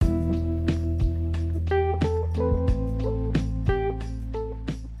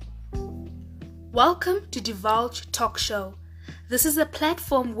Welcome to Divulge Talk Show. This is a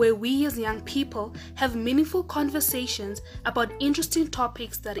platform where we as young people have meaningful conversations about interesting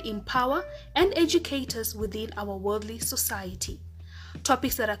topics that empower and educate us within our worldly society.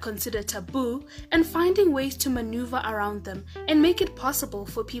 Topics that are considered taboo and finding ways to maneuver around them and make it possible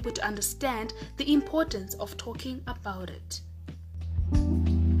for people to understand the importance of talking about it.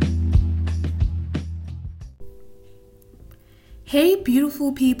 Hey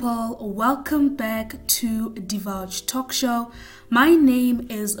beautiful people, welcome back to Divulge Talk Show. My name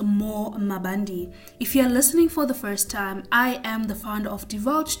is Mo Mabandi. If you're listening for the first time, I am the founder of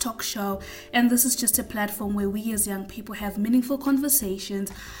Divulge Talk Show, and this is just a platform where we as young people have meaningful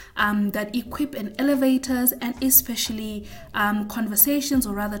conversations that equip and elevate us, and especially conversations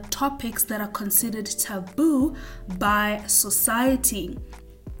or rather topics that are considered taboo by society.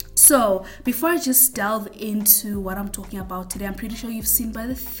 So, before I just delve into what I'm talking about today, I'm pretty sure you've seen by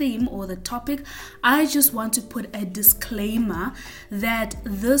the theme or the topic, I just want to put a disclaimer that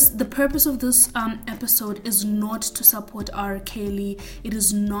the purpose of this episode is not to support R. Kelly. It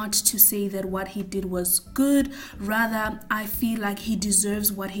is not to say that what he did was good. Rather, I feel like he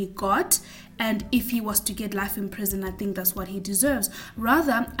deserves what he got. And if he was to get life in prison, I think that's what he deserves.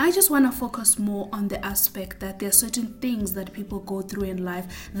 Rather, I just want to focus more on the aspect that there are certain things that people go through in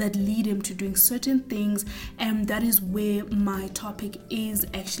life that lead him to doing certain things. And that is where my topic is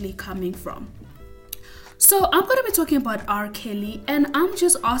actually coming from. So I'm going to be talking about R. Kelly, and I'm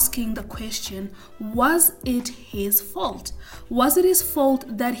just asking the question, was it his fault? Was it his fault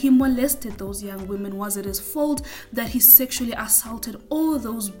that he molested those young women? Was it his fault that he sexually assaulted all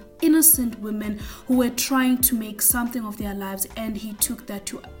those innocent women who were trying to make something of their lives, and he took that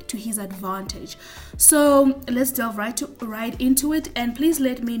to his advantage? So let's delve right into it, and please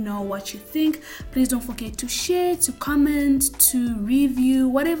let me know what you think. Please don't forget to share, to comment, to review,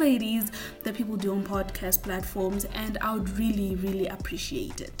 whatever it is that people do on podcast platforms, and I would really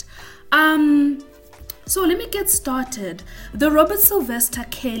appreciate it. So let me get started. The Robert Sylvester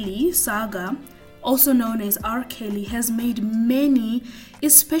Kelly saga, also known as R. Kelly, has made many,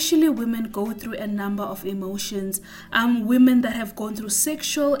 especially women, go through a number of emotions. Women that have gone through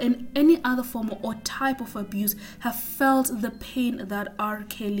sexual and any other form or type of abuse have felt the pain that R.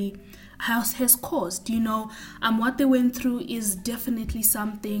 Kelly has caused. What they went through is definitely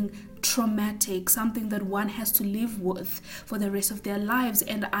something traumatic, something that one has to live with for the rest of their lives,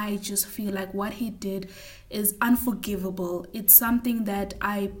 and I just feel like what he did is unforgivable. It's something that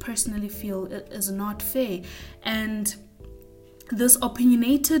I personally feel is not fair, and this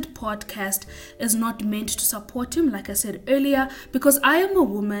opinionated podcast is not meant to support him, like I said earlier, because I am a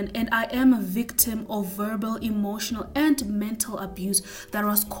woman and I am a victim of verbal, emotional, and mental abuse that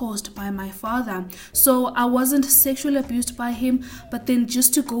was caused by my father. So I wasn't sexually abused by him, but then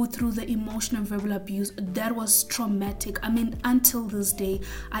just to go through the emotional and verbal abuse, that was traumatic. Until this day,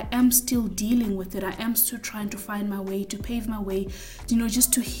 I am still dealing with it. I am still trying to find my way, to pave my way,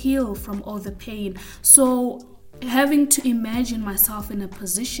 just to heal from all the pain. So having to imagine myself in a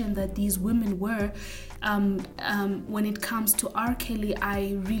position that these women were, when it comes to R. Kelly,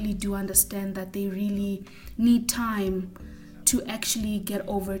 I really do understand that they really need time to actually get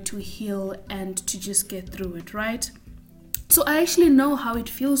over, to heal, and to just get through it, right? So I actually know how it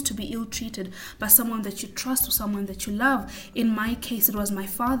feels to be ill-treated by someone that you trust or someone that you love. In my case, it was my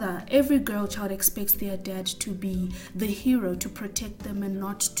father. Every girl child expects their dad to be the hero, to protect them and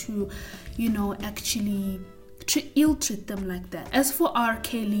not to, actually ill-treat them like that. As for R.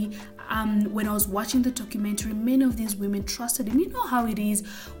 Kelly, when I was watching the documentary, many of these women trusted him. You know how it is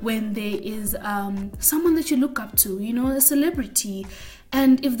when there is someone that you look up to, a celebrity,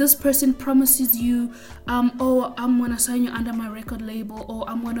 and if this person promises you, I'm gonna sign you under my record label, or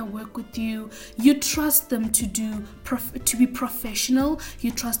I'm gonna work with you, you trust them to be professional,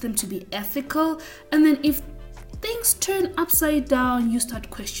 you trust them to be ethical, and then if things turn upside down, you start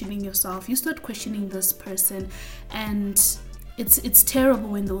questioning yourself, you start questioning this person, and it's terrible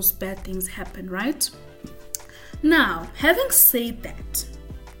when those bad things happen, right? Now, having said that,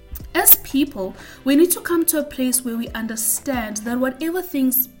 as people, we need to come to a place where we understand that whatever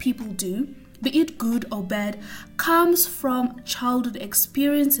things people do, be it good or bad, comes from childhood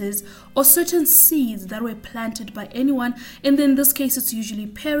experiences or certain seeds that were planted by anyone, and in this case it's usually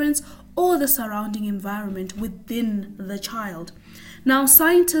parents or the surrounding environment within the child. Now,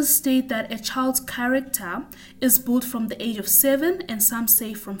 scientists state that a child's character is built from the age of 7, and some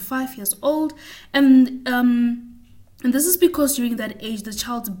say from 5 years old, and And this is because during that age, the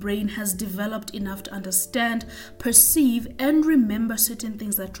child's brain has developed enough to understand, perceive, and remember certain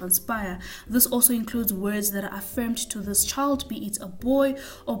things that transpire. This also includes words that are affirmed to this child, be it a boy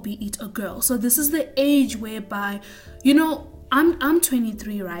or be it a girl. So this is the age whereby, I'm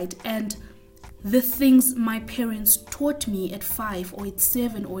 23, right? And the things my parents taught me at 5 or at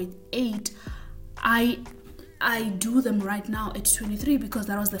 7 or at 8, I do them right now at 23 because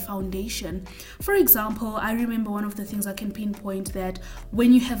that was the foundation. For example, I remember one of the things I can pinpoint, that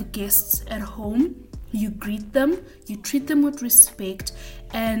when you have guests at home, you greet them, you treat them with respect.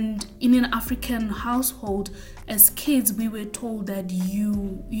 And in an African household, as kids, we were told that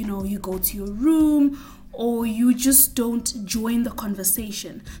you go to your room, or you just don't join the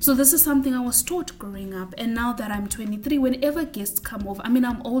conversation. So this is something I was taught growing up. And now that I'm 23, whenever guests come over,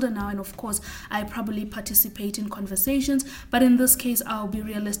 I'm older now, and of course I probably participate in conversations, but in this case I'll be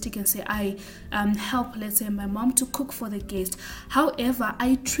realistic and say I help, let's say, my mom to cook for the guest. However,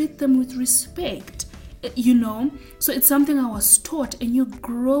 I treat them with respect. So it's something I was taught, and you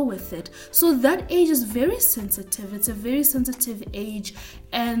grow with it. So that age is very sensitive. It's a very sensitive age,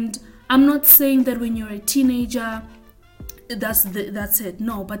 and I'm not saying that when you're a teenager that's it.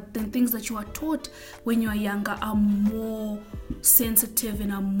 No, but the things that you are taught when you are younger are more sensitive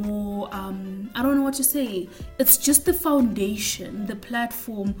and are more I don't know what to say. It's just the foundation, the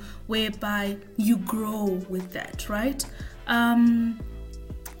platform whereby you grow with that, right? I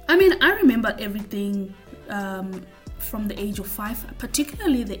remember everything from the age of 5,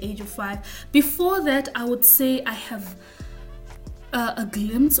 particularly the age of 5. Before that, I would say I have a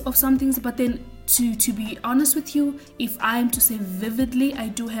glimpse of some things, but then to be honest with you, if I am to say vividly, I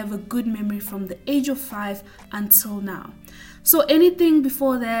do have a good memory from the age of 5 until now. So anything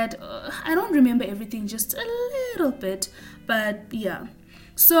before that, I don't remember everything, just a little bit, but yeah.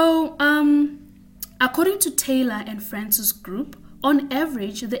 So according to Taylor and Francis Group, on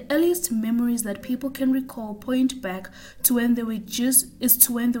average, the earliest memories that people can recall point back to when they were just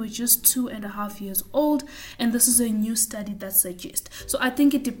 2.5 years old, and this is a new study that suggests. So I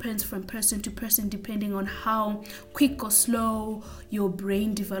think it depends from person to person, depending on how quick or slow your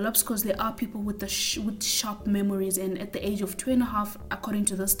brain develops, because there are people with with sharp memories, and at the age of 2.5, according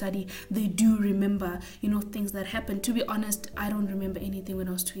to the study, they do remember things that happened. To be honest, I don't remember anything when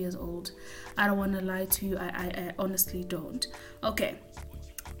I was 2 years old. I don't want to lie to you. I honestly don't. Okay,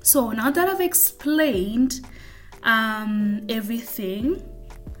 so now that I've explained everything,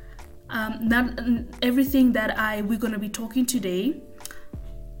 that we're going to be talking today,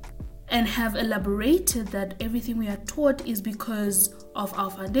 and have elaborated that everything we are taught is because of our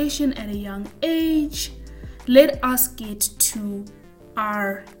foundation at a young age, let us get to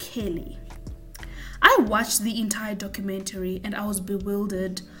R. Kelly. I watched the entire documentary and I was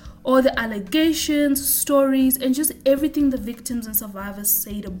bewildered. All the allegations, stories, and just everything the victims and survivors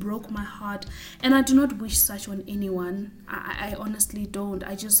said broke my heart, and I do not wish such on anyone. I honestly don't.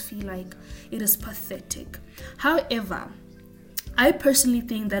 I just feel like it is pathetic. However, I personally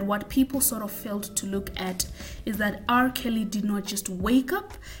think that what people sort of failed to look at is that R. Kelly did not just wake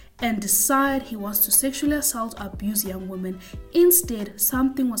up and decide he wants to sexually assault or abuse young women. Instead,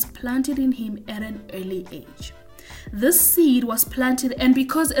 something was planted in him at an early age. This seed was planted, and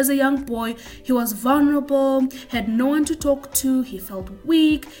because as a young boy he was vulnerable, had no one to talk to, he felt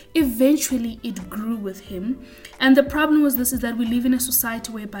weak, eventually it grew with him. And the problem with this is that we live in a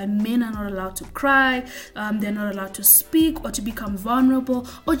society whereby men are not allowed to cry, they're not allowed to speak or to become vulnerable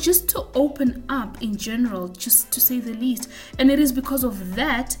or just to open up in general, just to say the least. And it is because of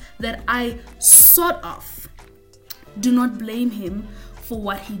that I sort of do not blame him for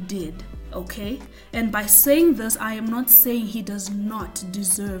what he did. Okay, and by saying this, I am not saying he does not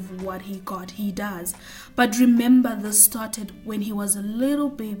deserve what he got. He does. But remember, this started when he was a little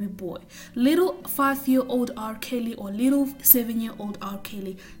baby boy, little 5-year-old R. Kelly or little 7-year-old R.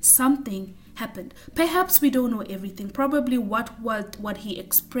 Kelly. Something happened. Perhaps we don't know everything. Probably what he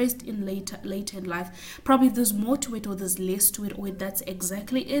expressed in later in life. Probably there's more to it, or there's less to it, or that's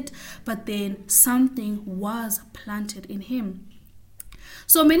exactly it. But then something was planted in him.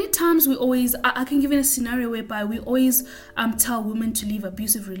 So many times I can give you a scenario whereby we always tell women to leave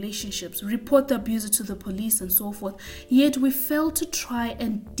abusive relationships, report the abuser to the police and so forth. Yet we fail to try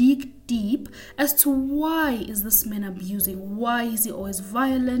and dig deep as to why is this man abusing? Why is he always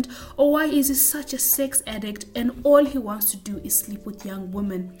violent? Or why is he such a sex addict and all he wants to do is sleep with young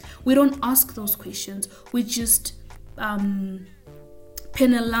women? We don't ask those questions. We just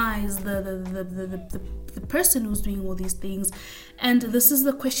penalize the the person who's doing all these things? And this is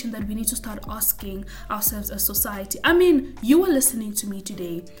the question that we need to start asking ourselves as society. I mean, you are listening to me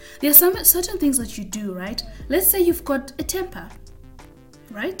today. There are some certain things that you do, right? Let's say you've got a temper,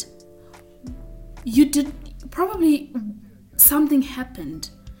 right? You did, probably something happened.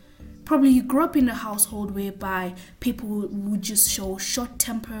 Probably you grew up in a household whereby people would just show short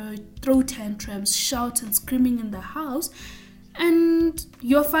temper, throw tantrums, shout and screaming in the house. And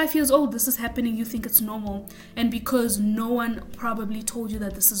you're 5 years old, this is happening, you think it's normal. And because no one probably told you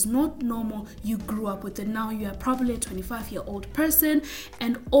that this is not normal, you grew up with it. Now you are probably a 25-year-old person,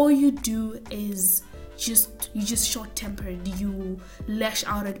 and all you do is you just short-tempered, you lash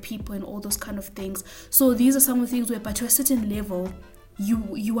out at people and all those kind of things. So these are some of the things where, but to a certain level,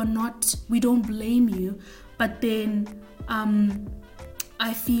 you are not, we don't blame you, but then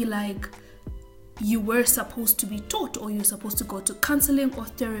I feel like you were supposed to be taught, or you're supposed to go to counseling or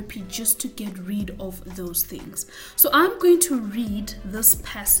therapy just to get rid of those things. So I'm going to read this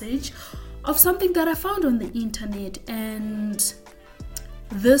passage of something that I found on the internet, and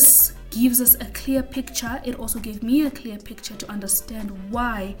this gives us a clear picture. It also gave me a clear picture to understand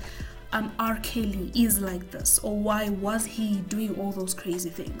why R. Kelly is like this, or why was he doing all those crazy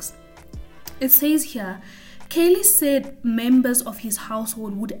things. It says here, Kelly said members of his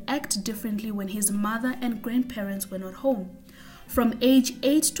household would act differently when his mother and grandparents were not home. From age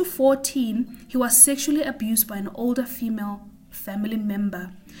 8 to 14, he was sexually abused by an older female family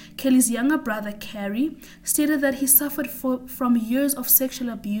member. Kelly's younger brother, Carey, stated that he suffered from years of sexual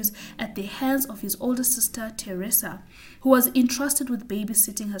abuse at the hands of his older sister, Teresa, who was entrusted with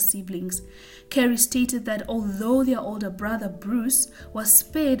babysitting her siblings. Carey stated that although their older brother, Bruce, was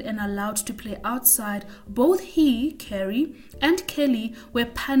spared and allowed to play outside, both he, Carey, and Kelly were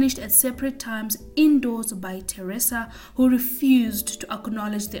punished at separate times indoors by Teresa, who refused to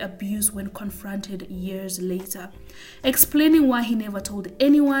acknowledge the abuse when confronted years later. Explaining why he never told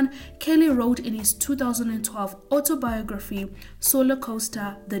anyone, Kelly wrote in his 2012 autobiography, Solar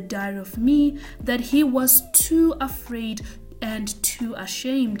Coaster, The Diary of Me, that he was too afraid and too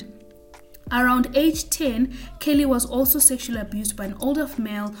ashamed. Around age 10, Kelly was also sexually abused by an older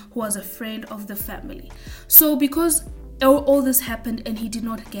male who was a friend of the family. So because all this happened and he did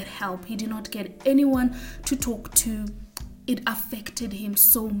not get help, he did not get anyone to talk to, it affected him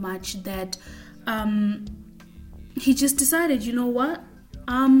so much that he just decided, you know what,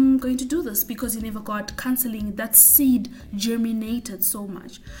 I'm going to do this, because he never got counseling. That seed germinated so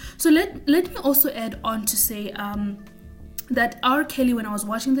much. So let me also add on to say that R. Kelly, when I was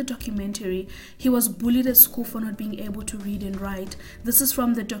watching the documentary, he was bullied at school for not being able to read and write. This is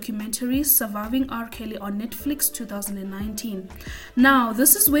from the documentary Surviving R. Kelly on Netflix 2019. Now,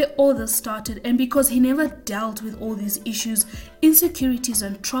 this is where all this started, and because he never dealt with all these issues, insecurities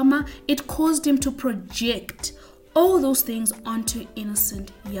and trauma, it caused him to project all those things onto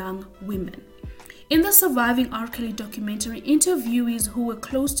innocent young women. In the Surviving R. Kelly documentary, interviewees who were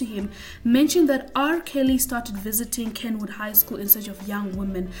close to him mentioned that R. Kelly started visiting Kenwood High School in search of young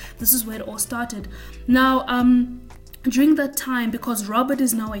women. This is where it all started. Now, during that time, because Robert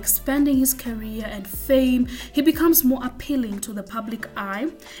is now expanding his career and fame, he becomes more appealing to the public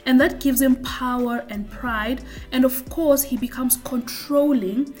eye, and that gives him power and pride. And of course, he becomes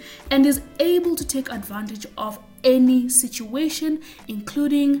controlling and is able to take advantage of any situation,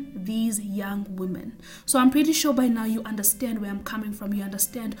 including these young women. So I'm pretty sure by now you understand where I'm coming from. You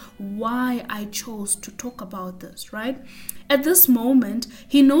understand why I chose to talk about this, right? At this moment,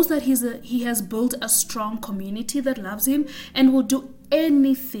 he knows that he has built a strong community that loves him and will do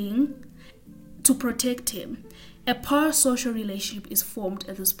anything to protect him. A parasocial relationship is formed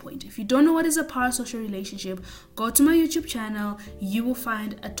at this point. If you don't know what is a parasocial relationship, go to my YouTube channel. You will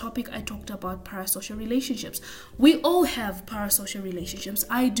find a topic I talked about parasocial relationships. We all have parasocial relationships.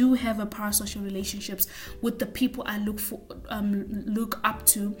 I do have a parasocial relationships with the people I look up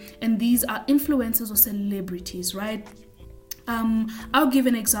to, and these are influencers or celebrities, right? I'll give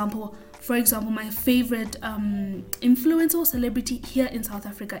an example. For example, my favorite influencer or celebrity here in South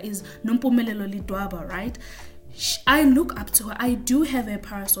Africa is Nompumelelo Lidwaba, right? I look up to her. I do have a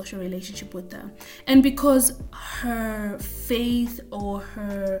parasocial relationship with her. And because her faith or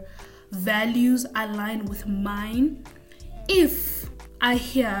her values align with mine, if I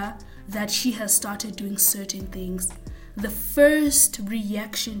hear that she has started doing certain things, the first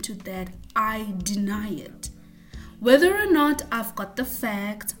reaction to that, I deny it. Whether or not I've got the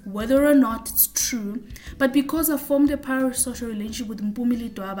fact, whether or not it's true, but because I formed a parasocial relationship with Mpumi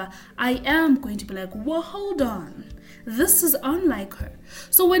Lidwaba, I am going to be like, well, hold on. This is unlike her.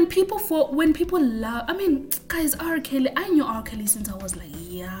 So when people love, I mean, guys, R. Kelly, I knew R. Kelly since I was like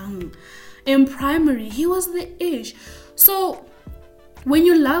young. In primary, he was the ish. So when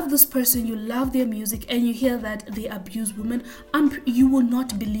you love this person, you love their music, and you hear that they abuse women, you will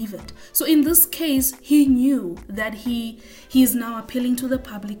not believe it. So in this case, he knew that he is now appealing to the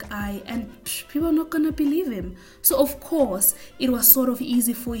public eye, and people are not going to believe him. So of course, it was sort of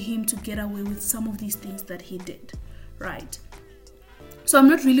easy for him to get away with some of these things that he did, right? So I'm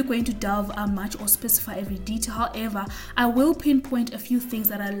not really going to delve much or specify every detail. However, I will pinpoint a few things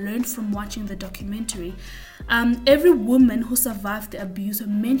that I learned from watching the documentary. Every woman who survived the abuse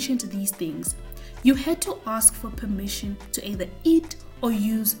mentioned these things. You had to ask for permission to either eat or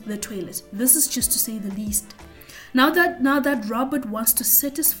use the toilet. This is just to say the least. Now that Robert wants to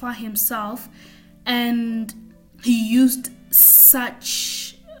satisfy himself, and he used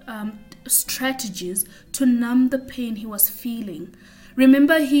such strategies to numb the pain he was feeling.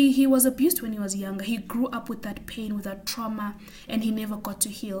 Remember, he was abused when he was younger. He grew up with that pain, with that trauma, and he never got to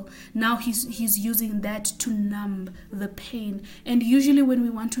heal. Now he's using that to numb the pain. And usually when we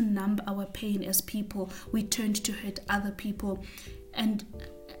want to numb our pain as people, we turn to hurt other people. And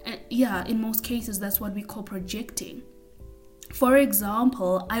yeah, in most cases, that's what we call projecting. For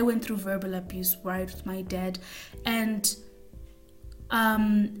example, I went through verbal abuse, right, with my dad, and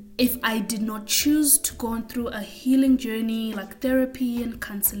if I did not choose to go on through a healing journey like therapy and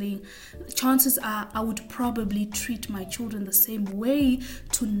counseling, chances are I would probably treat my children the same way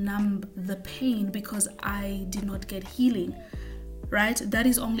to numb the pain, because I did not get healing, right? That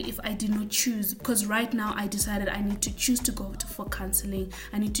is only if I did not choose, because right now I decided I need to choose to go for counseling.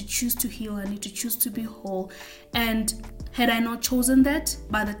 I need to choose to heal. I need to choose to be whole. And had I not chosen that,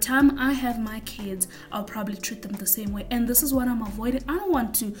 by the time I have my kids, I'll probably treat them the same way. And this is what I'm avoiding. I don't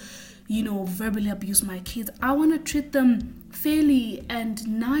want to, verbally abuse my kids. I want to treat them fairly and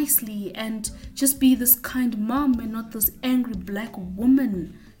nicely and just be this kind mom and not this angry black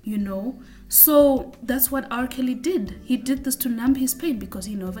woman, So that's what R. Kelly did. He did this to numb his pain because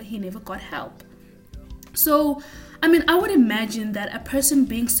he never got help. So, I would imagine that a person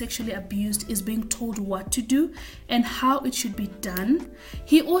being sexually abused is being told what to do and how it should be done.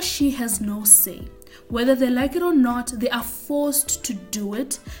 He or she has no say. Whether they like it or not, they are forced to do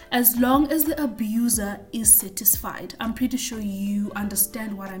it as long as the abuser is satisfied. I'm pretty sure you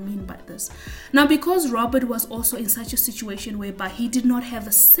understand what I mean by this. Now, because Robert was also in such a situation whereby he did not have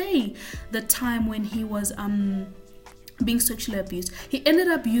a say the time when he was being sexually abused, he ended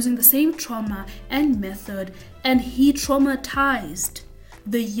up using the same trauma and method, and he traumatized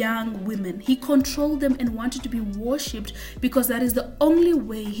the young women. He controlled them and wanted to be worshipped because that is the only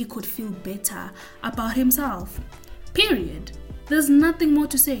way he could feel better about himself. Period. There's nothing more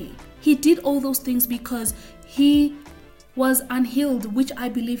to say. He did all those things because he was unhealed, which I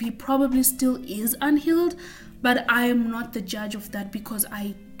believe he probably still is unhealed, but I am not the judge of that because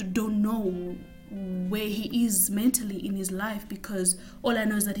I don't know where he is mentally in his life, because all I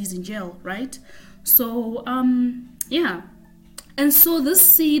know is that he's in jail, right? So yeah. And so this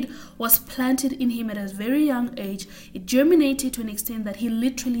seed was planted in him at a very young age. It germinated to an extent that he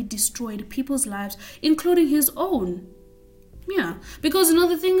literally destroyed people's lives, including his own. Yeah, because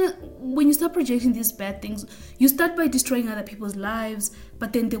another thing, when you start projecting these bad things, you start by destroying other people's lives,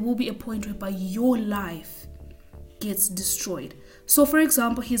 but then there will be a point whereby your life gets destroyed. So for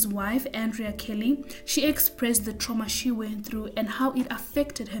example, his wife, Andrea Kelly, she expressed the trauma she went through and how it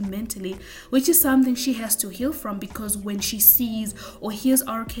affected her mentally, which is something she has to heal from, because when she sees or hears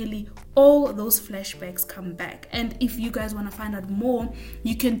R. Kelly, all those flashbacks come back. And if you guys want to find out more,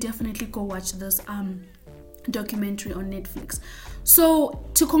 you can definitely go watch this documentary on Netflix. So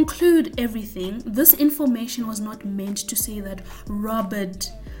to conclude everything, this information was not meant to say that Robert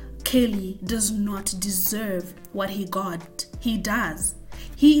Kelly does not deserve what he got. He does.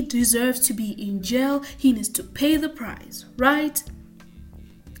 He deserves to be in jail. He needs to pay the price, right?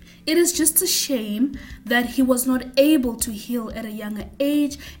 It is just a shame that he was not able to heal at a younger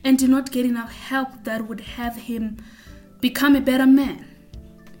age and did not get enough help that would have him become a better man.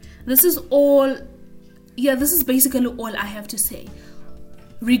 This is basically all I have to say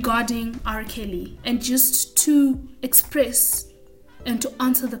regarding R. Kelly, and just to express and to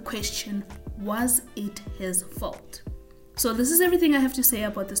answer the question, was it his fault? So this is everything I have to say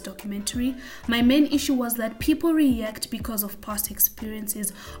about this documentary. My main issue was that people react because of past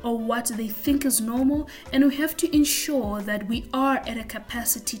experiences or what they think is normal, and we have to ensure that we are at a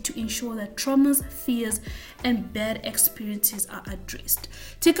capacity to ensure that traumas, fears, and bad experiences are addressed.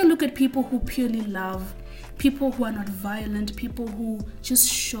 Take a look at people who purely love, people who are not violent, people who just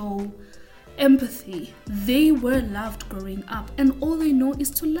show empathy. They were loved growing up, and all they know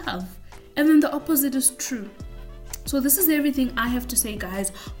is to love. And then the opposite is true. So this is everything I have to say,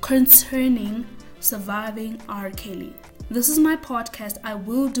 guys, concerning surviving R. Kelly. This is my podcast. I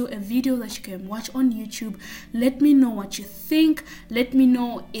will do a video that you can watch on YouTube. Let me know what you think. Let me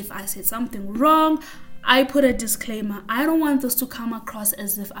know if I said something wrong. I put a disclaimer. I don't want this to come across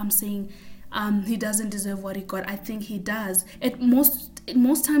as if I'm saying he doesn't deserve what he got. I think he does.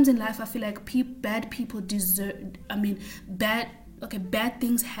 Most times in life, I feel like bad people deserve. Bad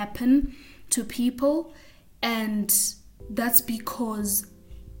things happen to people, and that's because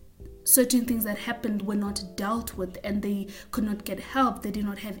certain things that happened were not dealt with and they could not get help. They did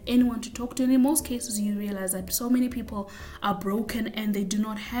not have anyone to talk to. And in most cases, you realize that so many people are broken and they do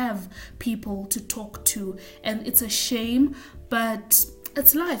not have people to talk to. And it's a shame, but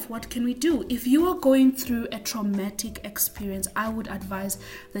it's life. What can we do? If you are going through a traumatic experience, I would advise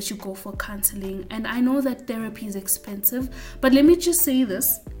that you go for counseling. And I know that therapy is expensive, but let me just say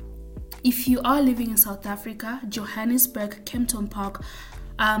this. If you are living in South Africa, Johannesburg, Kempton Park,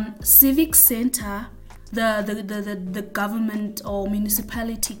 Civic Center, the government or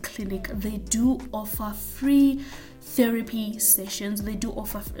municipality clinic, they do offer free therapy sessions. They do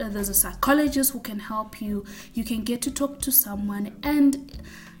offer, there's a psychologist who can help you. You can get to talk to someone, and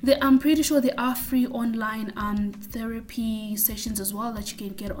I'm pretty sure there are free online therapy sessions as well that you can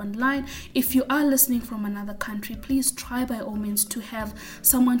get online. If you are listening from another country, please try by all means to have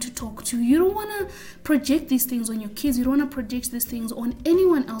someone to talk to. You don't want to project these things on your kids. You don't want to project these things on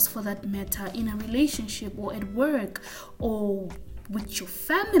anyone else for that matter, in a relationship or at work or with your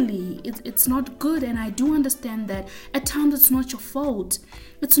family. It's not good, and I do understand that at times it's not your fault.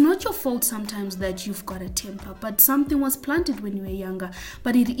 It's not your fault sometimes that you've got a temper, but something was planted when you were younger.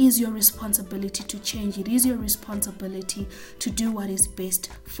 But it is your responsibility to change. It is your responsibility to do what is best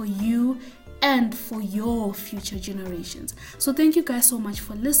for you and for your future generations. So thank you guys so much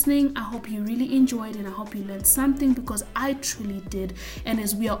for listening. I hope you really enjoyed and I hope you learned something, because I truly did. And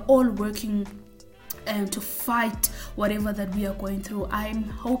as we are all working to fight whatever that we are going through, I'm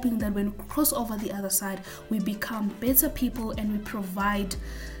hoping that when we cross over the other side, we become better people and we provide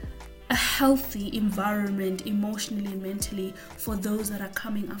a healthy environment emotionally and mentally for those that are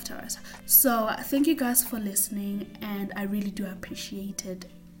coming after us. So thank you guys for listening, and I really do appreciate it.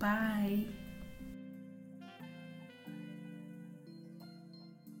 Bye.